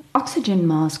her oxygen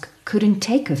mask couldn't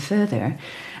take her further,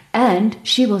 and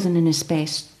she wasn't in a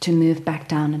space to move back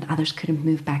down, and others couldn't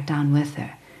move back down with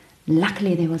her.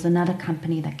 Luckily, there was another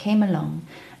company that came along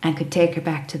and could take her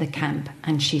back to the camp,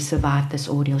 and she survived this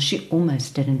ordeal. She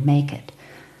almost didn't make it.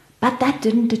 But that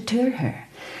didn't deter her.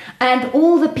 And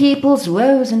all the people's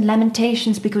woes and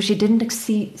lamentations because she didn't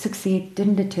succeed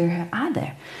didn't deter her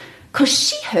either. Because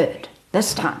she heard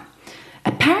this time,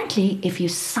 apparently if you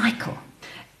cycle,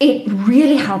 it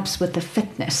really helps with the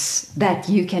fitness that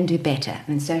you can do better.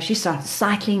 And so she started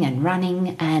cycling and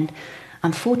running, and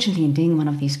unfortunately in doing one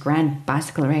of these grand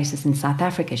bicycle races in South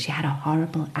Africa, she had a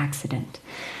horrible accident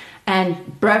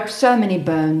and broke so many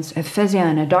bones. Her physio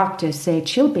and her doctor said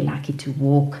she'll be lucky to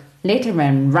walk, let her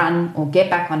run or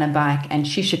get back on a bike, and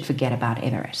she should forget about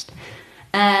Everest.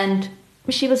 And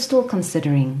she was still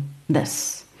considering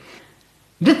this.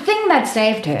 The thing that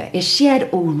saved her is she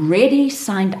had already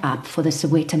signed up for the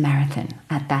Soweto Marathon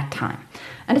at that time.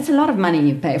 And it's a lot of money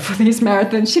you pay for these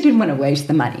marathons. She didn't want to waste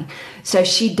the money. So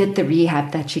she did the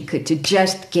rehab that she could to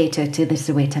just get her to the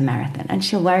Soweto Marathon. And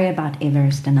she'll worry about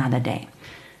Everest another day.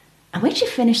 And when she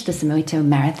finished the Soweto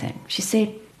Marathon, she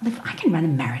said, well, if I can run a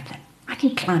marathon, I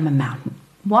can climb a mountain.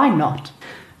 Why not?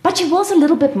 But she was a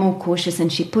little bit more cautious,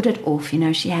 and she put it off.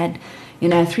 She had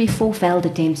 3-4 failed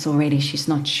attempts already. She's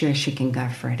not sure she can go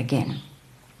for it again.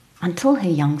 Until her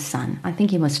young son, I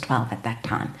think he was 12 at that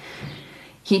time,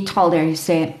 he told her, he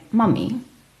said, Mommy,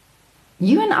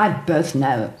 you and I both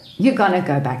know you're going to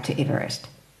go back to Everest.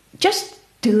 Just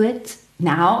do it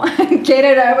now and get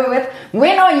it over with.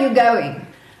 When are you going?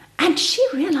 And she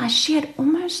realized she had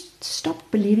almost stopped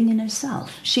believing in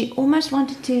herself. She almost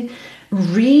wanted to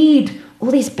read all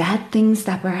these bad things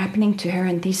that were happening to her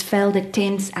and these failed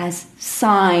attempts as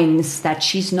signs that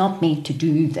she's not meant to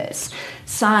do this.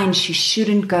 Signs she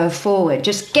shouldn't go forward.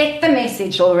 Just get the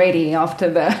message already after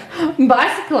the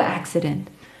bicycle accident.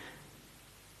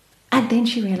 And then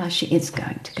she realized she is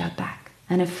going to go back.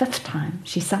 And a 5th time,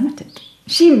 she summited.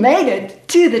 She made it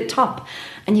to the top.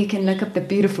 And you can look up the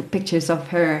beautiful pictures of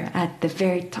her at the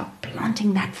very top,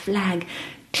 planting that flag,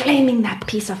 claiming that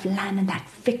piece of land and that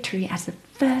victory as the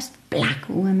first black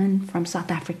woman from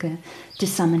South Africa to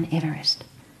summon Everest.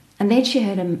 And then she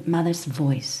heard her mother's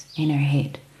voice in her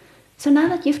head. So now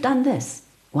that you've done this,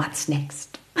 what's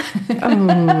next?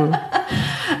 Oh.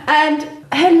 And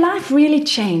her life really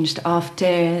changed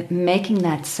after making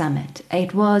that summit.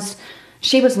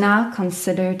 She was now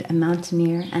considered a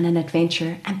mountaineer and an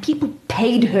adventurer, and people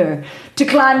paid her to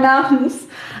climb mountains.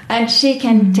 And she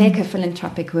can take her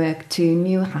philanthropic work to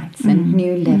new heights and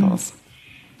new levels.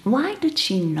 Why did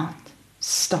she not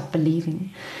stop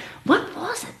believing? What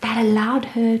was it that allowed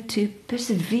her to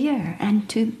persevere and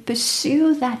to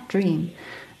pursue that dream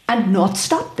and not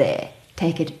stop there,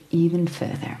 take it even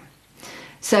further?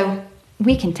 So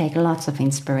we can take lots of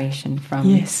inspiration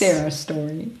from Sarah's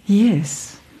story.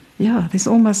 Yes. Yeah, there's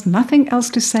almost nothing else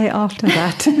to say after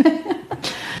that.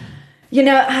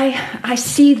 I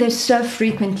see this so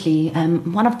frequently.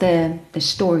 One of the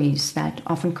stories that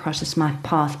often crosses my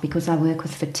path because I work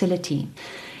with fertility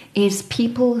is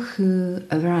people who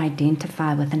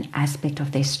over-identify with an aspect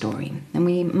of their story. And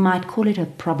we might call it a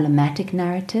problematic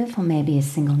narrative or maybe a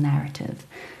single narrative.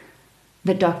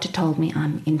 The doctor told me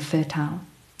I'm infertile.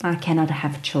 I cannot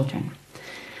have children.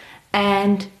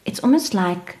 And it's almost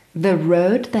like the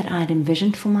road that I'd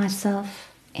envisioned for myself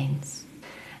ends.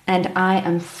 And I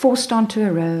am forced onto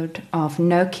a road of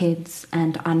no kids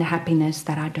and unhappiness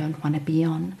that I don't want to be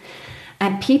on.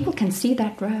 And people can see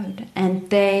that road and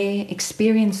they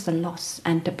experience the loss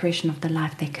and depression of the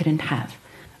life they couldn't have.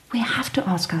 We have to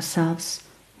ask ourselves,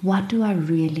 what do I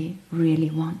really, really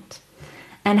want?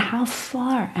 And how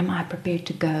far am I prepared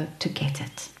to go to get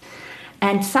it?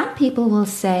 And some people will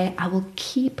say, I will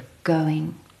keep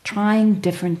going, trying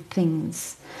different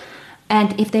things.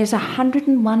 And if there's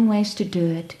 101 ways to do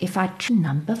it, if I try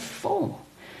number 4,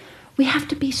 we have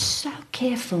to be so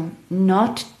careful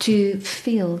not to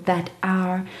feel that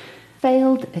our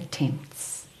failed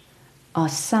attempts are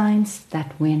signs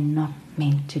that we're not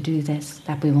meant to do this,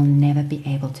 that we will never be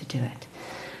able to do it.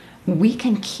 We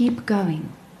can keep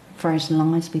going for as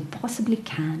long as we possibly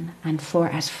can and for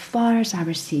as far as our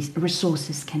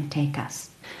resources can take us.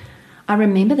 I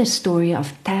remember the story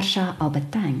of Tersha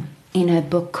Albertine in her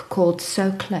book called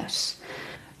So Close,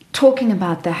 talking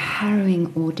about the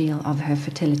harrowing ordeal of her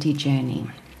fertility journey,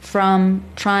 from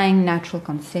trying natural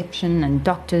conception and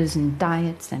doctors and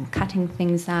diets and cutting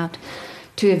things out,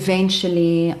 to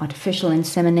eventually artificial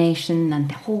insemination and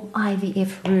the whole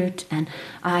IVF route. And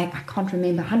I can't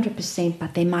remember 100%,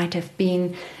 but there might have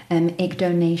been egg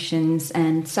donations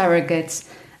and surrogates.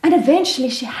 And eventually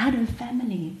she had her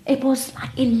family. It was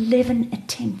like 11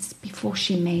 attempts before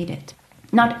she made it.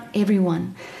 Not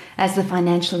everyone has the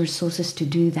financial resources to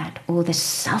do that or the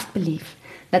self-belief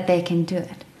that they can do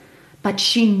it. But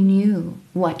she knew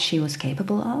what she was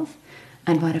capable of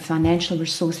and what her financial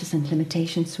resources and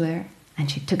limitations were. And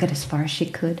she took it as far as she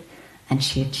could, and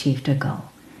she achieved her goal.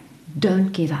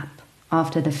 Don't give up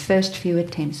after the first few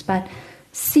attempts, but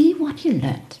see what you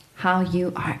learned, how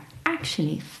you are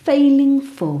actually failing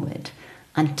forward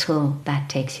until that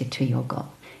takes you to your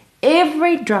goal.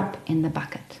 Every drop in the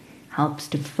bucket helps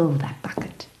to fill that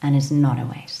bucket and is not a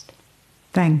waste.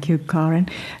 Thank you, Karen.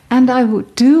 And I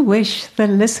do wish the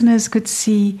listeners could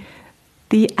see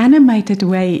the animated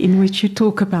way in which you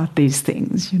talk about these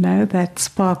things, that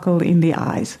sparkle in the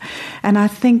eyes. And I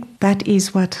think that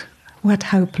is what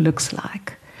hope looks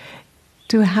like.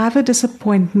 To have a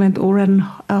disappointment or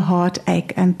a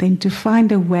heartache and then to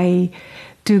find a way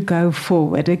to go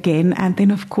forward again, and then,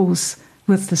 of course,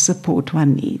 with the support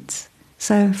one needs.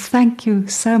 So thank you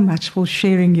so much for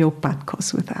sharing your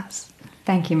podcast with us.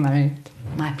 Thank you, Mariette.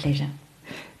 My pleasure.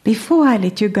 Before I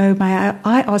let you go, may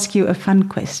I ask you a fun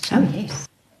question? Oh, yes.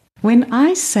 When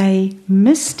I say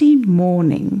misty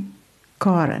morning,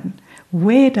 Karen,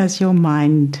 where does your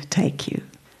mind take you?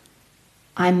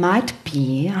 I might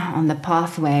be on the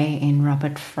pathway in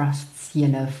Robert Frost's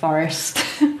Yellow Forest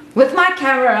with my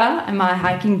camera and my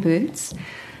hiking boots,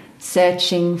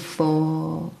 searching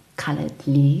for colored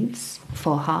leaves,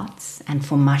 for hearts, and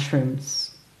for mushrooms.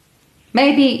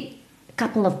 Maybe a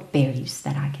couple of berries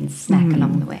that I can snack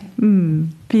along the way.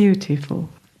 Beautiful.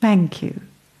 Thank you.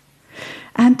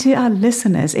 And to our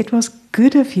listeners, it was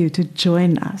good of you to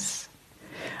join us.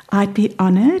 I'd be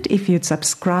honored if you'd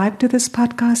subscribe to this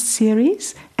podcast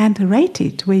series and rate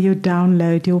it where you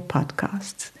download your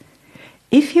podcasts.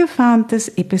 If you found this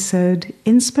episode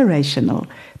inspirational,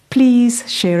 please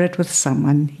share it with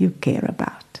someone you care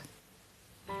about.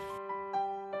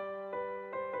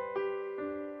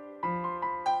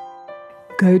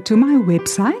 Go to my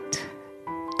website,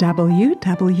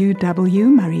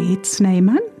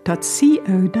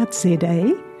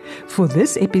 www.marietsneyman.co.za for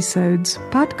this episode's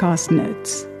podcast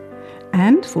notes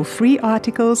and for free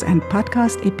articles and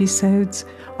podcast episodes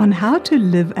on how to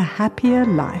live a happier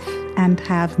life and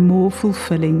have more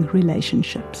fulfilling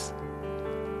relationships.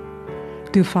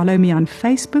 To follow me on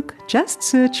Facebook, just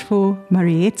search for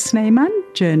Mariette Sneyman,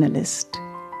 journalist.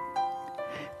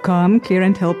 Calm, Clear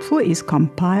and Helpful is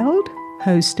compiled,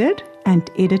 hosted and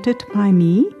edited by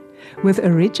me, with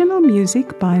original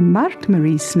music by Mart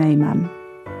Marie Sneyman.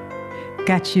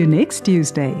 Catch you next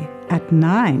Tuesday at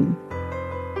 9